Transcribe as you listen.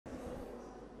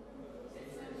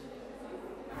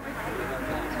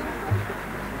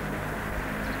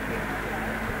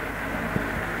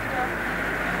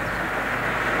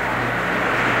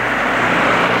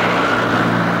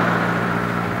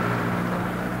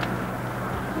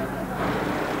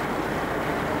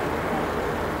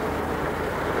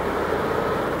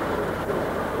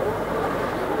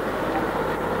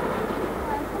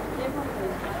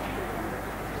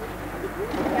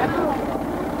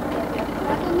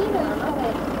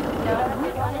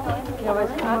Ja, aber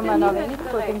jetzt kommen wir noch wenig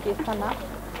vor dem gestern Nacht.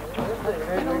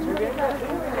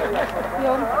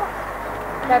 Ja.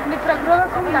 Bleib mit Frau Gruber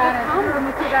kommt auch nicht,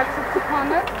 damit sie da sitzen kann.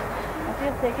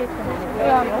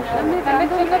 Ja, damit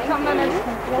sie nicht zusammen ist.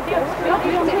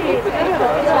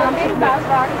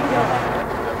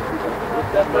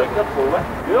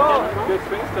 Ja, das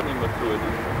Fenster nicht mehr zu.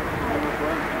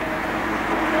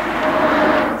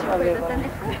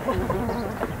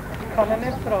 Kann ich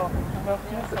nicht fragen.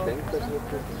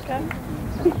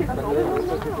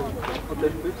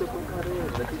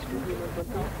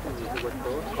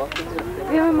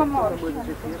 Ja, Mama.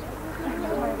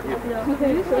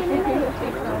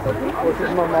 Was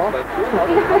ist Mama?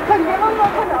 Dann gehen wir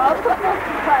mal von Auto nach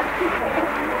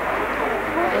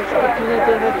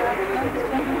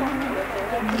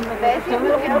Weiß ich nicht,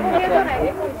 wo wir da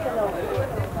rein.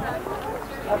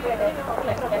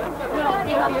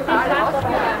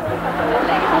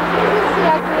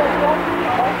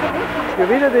 Ja,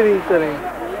 wieder die Winterin.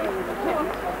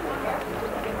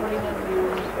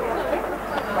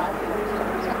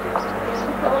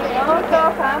 Ja, da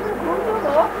fahren wir gut und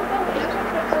hoch.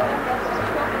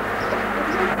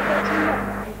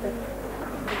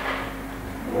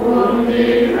 Und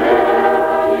die Welt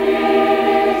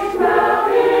ist mehr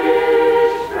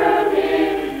Fisch für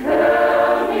mich,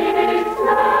 hör nichts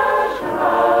mehr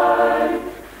schreien.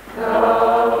 Da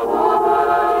oben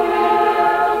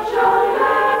wird schon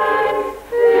längst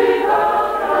über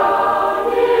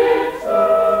Granitzen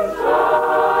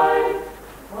sein.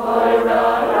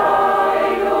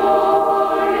 Heulerei,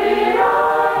 Uri,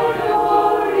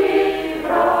 Uri,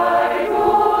 Brei,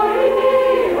 Uri,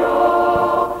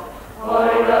 oh.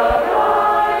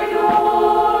 Heulerei, Uri,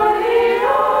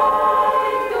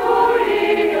 Uri,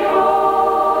 oh.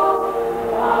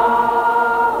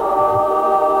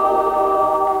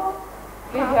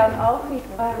 Wir hören auch nicht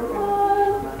bei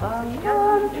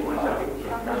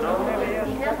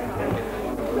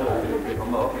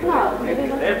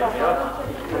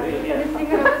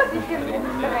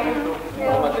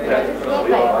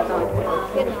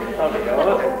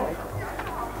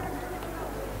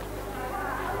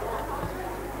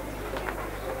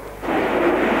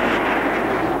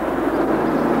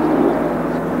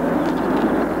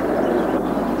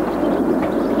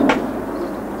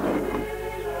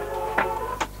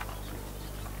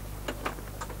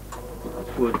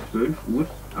Vor 12 Uhr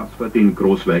Abfahrt in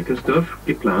Großweikersdorf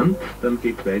geplant, dann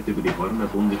geht es weiter über die Horner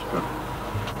Bundesstraße.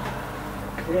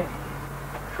 Okay.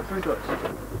 Schon viel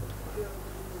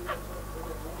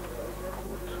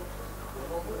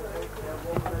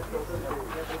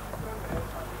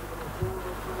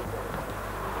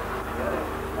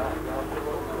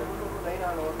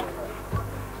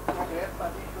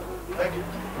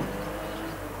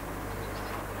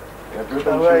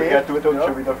Er tut uns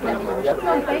schon wieder viel.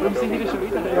 Warum sind die schon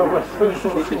wieder? Ja, was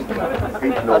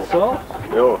Ach so?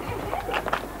 Ja.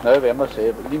 Nein, werden wir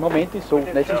sehen. Im Moment ist so,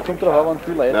 nicht ist zum Traum und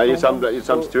viel Leute. Nein, jetzt haben sie es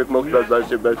zugemacht, weil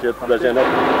sie nicht.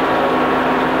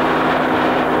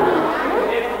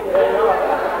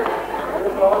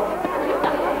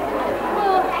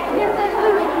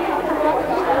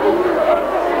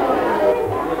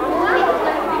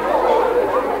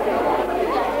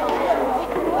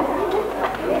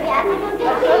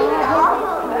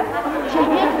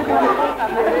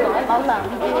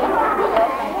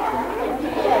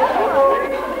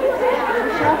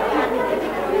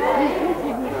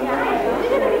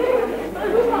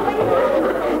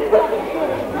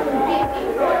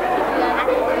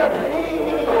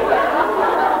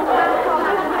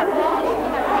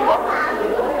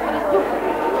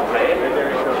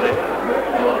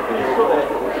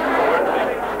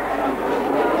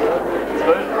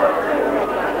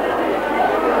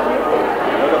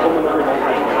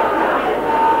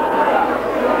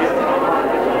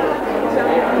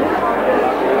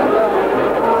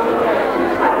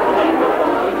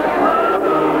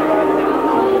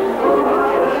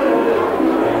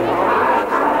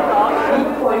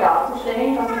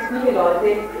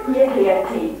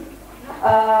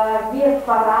 Wir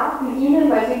verraten Ihnen,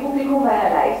 weil Sie Publikum bei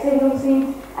einer Live-Sendung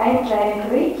sind, einen kleinen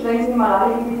Trick, wenn Sie mal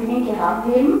alle die linke Hand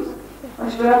heben.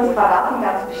 Und schwören, Sie verraten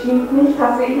ganz bestimmt nicht,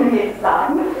 was wir Ihnen jetzt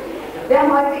sagen. Wir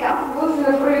haben heute ganz bewusst in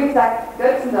der Früh gesagt,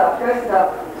 Götzendorf,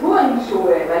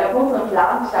 Turnschuhe, weil auf unserem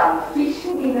Plan stand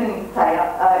Fischen in den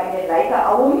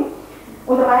Leiterauen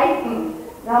und Reiten.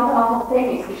 Wir haben dann auch noch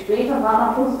Tennis gespielt und waren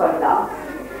am Fußballplatz.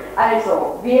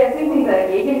 Also, wir sind in der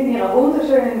Gegend, in Ihrer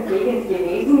wunderschönen Gegend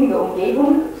gewesen, in der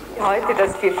Umgebung. Heute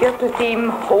das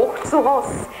Vierviertelteam hoch zu Ross.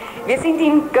 Wir sind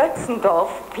in Götzendorf,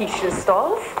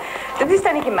 Pischelsdorf. Das ist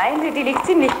eine Gemeinde, die liegt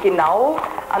ziemlich genau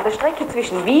an der Strecke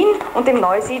zwischen Wien und dem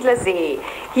Neusiedler See.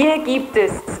 Hier gibt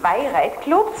es 2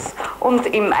 Reitclubs und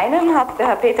im einen hat der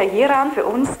Herr Peter Hieran für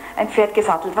uns ein Pferd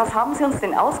gesattelt. Was haben Sie uns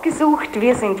denn ausgesucht?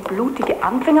 Wir sind blutige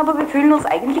Anfänger, aber wir fühlen uns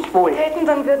eigentlich wohl.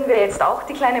 Dann würden wir jetzt auch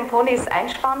die kleinen Ponys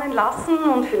einspannen lassen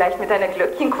und vielleicht mit einer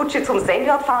Glöckchenkutsche zum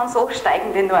Senior fahren. So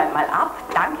steigen wir nur einmal ab.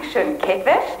 Dankeschön,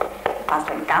 Keppe. Passt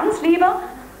ein ganz lieber.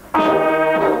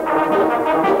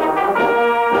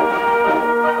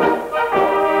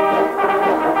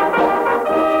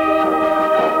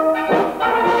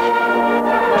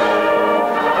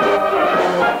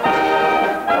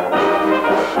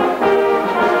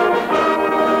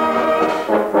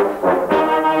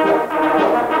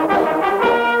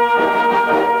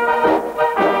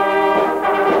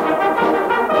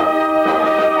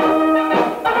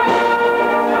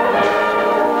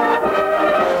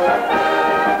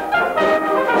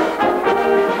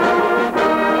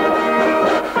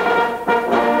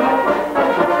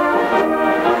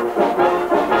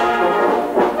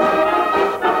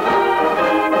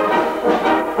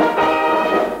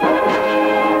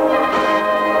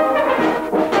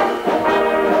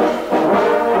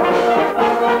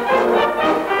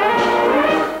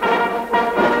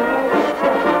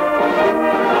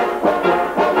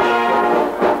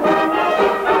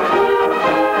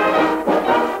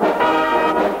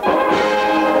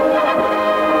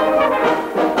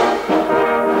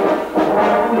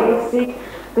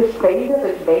 Durch Felder,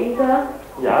 durch Wälder.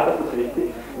 Ja, das ist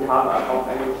richtig. Wir haben auch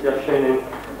einen sehr schönen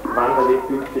Wanderweg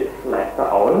durch die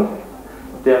Leiterauen,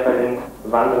 der bei den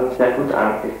Wanderern sehr gut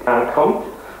ankommt.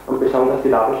 Und besonders die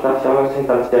Ladestationen sind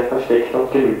dann sehr versteckt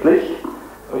und gemütlich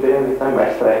und denen wird dann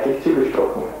meist reichlich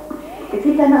zugesprochen. Es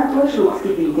gibt ein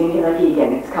Naturschutzgebiet in Ihrer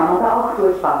Gegend. Kann man da auch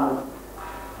durchwandern?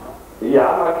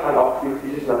 Ja, man kann auch durch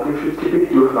dieses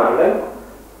Naturschutzgebiet durchwandern.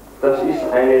 Das ist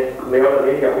eine mehr oder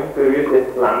weniger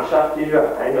unberührte Landschaft, die nur 1-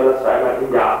 oder 2-mal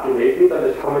im Jahr benötigt. Und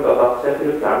es kommen dort auch sehr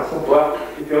viele Pflanzen vor,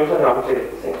 die für uns enorm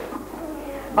selten sind.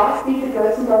 Was bietet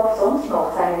Götzendorf sonst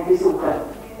noch seinen Besuchern?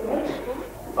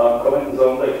 Am kommenden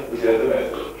Sonntag das erste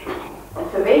Meisterschaft. Und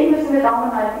für wen müssen wir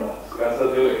Daumen halten? Ganz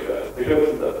natürlich für die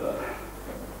Götzendorfer.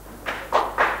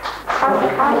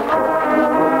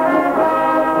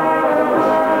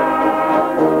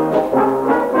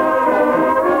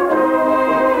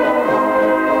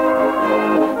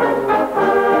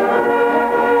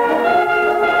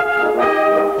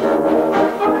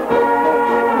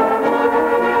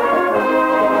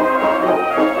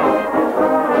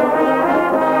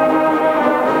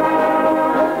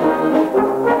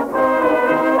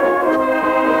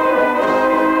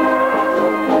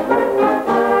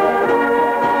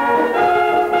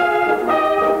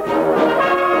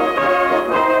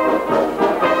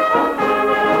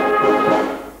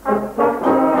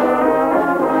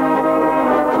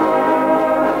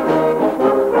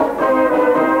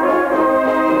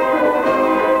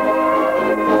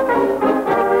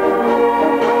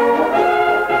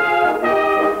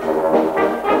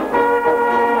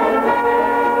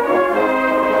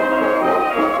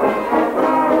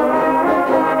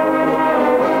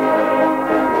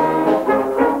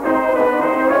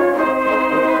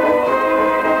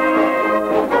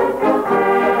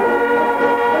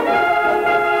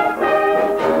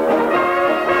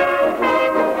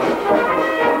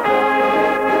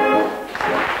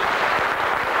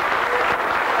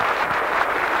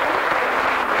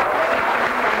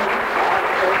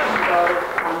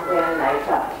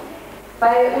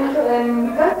 Bei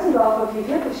unserem Götzendorfer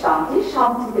Viertelstammtisch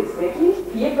haben sich jetzt wirklich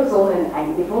 4 Personen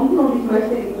eingefunden und ich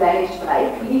möchte die kleine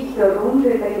Streitlichterrunde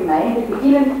der Gemeinde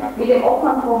beginnen mit dem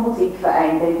Obmann vom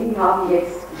Musikverein, denn die haben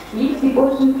jetzt gespielt, die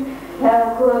Burschen.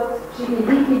 Herr Kurt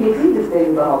Schigelwicki, wie sind es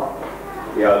denn überhaupt?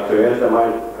 Ja, zuerst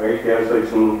einmal recht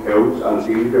herzlichen Gruß an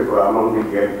Sie, liebe Frau und die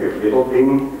Kirche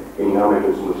Viertelding, im Namen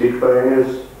des Musikvereines.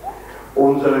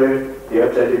 Unsere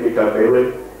derzeitige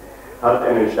Kapelle hat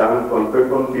einen Stand von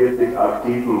 45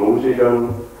 aktiven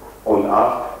Musikern und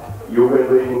 8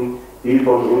 Jugendlichen, die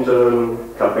von unserem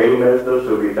Kapellmeister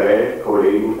sowie 3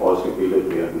 Kollegen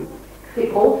ausgebildet werden.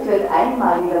 Geprobt wird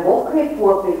einmal in der Woche,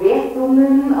 vor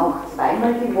Bewertungen auch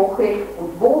 2-mal die Woche.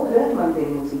 Und wo hört man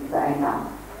den Musikverein an?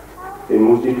 Den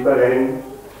Musikverein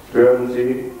hören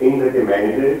Sie in der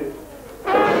Gemeinde.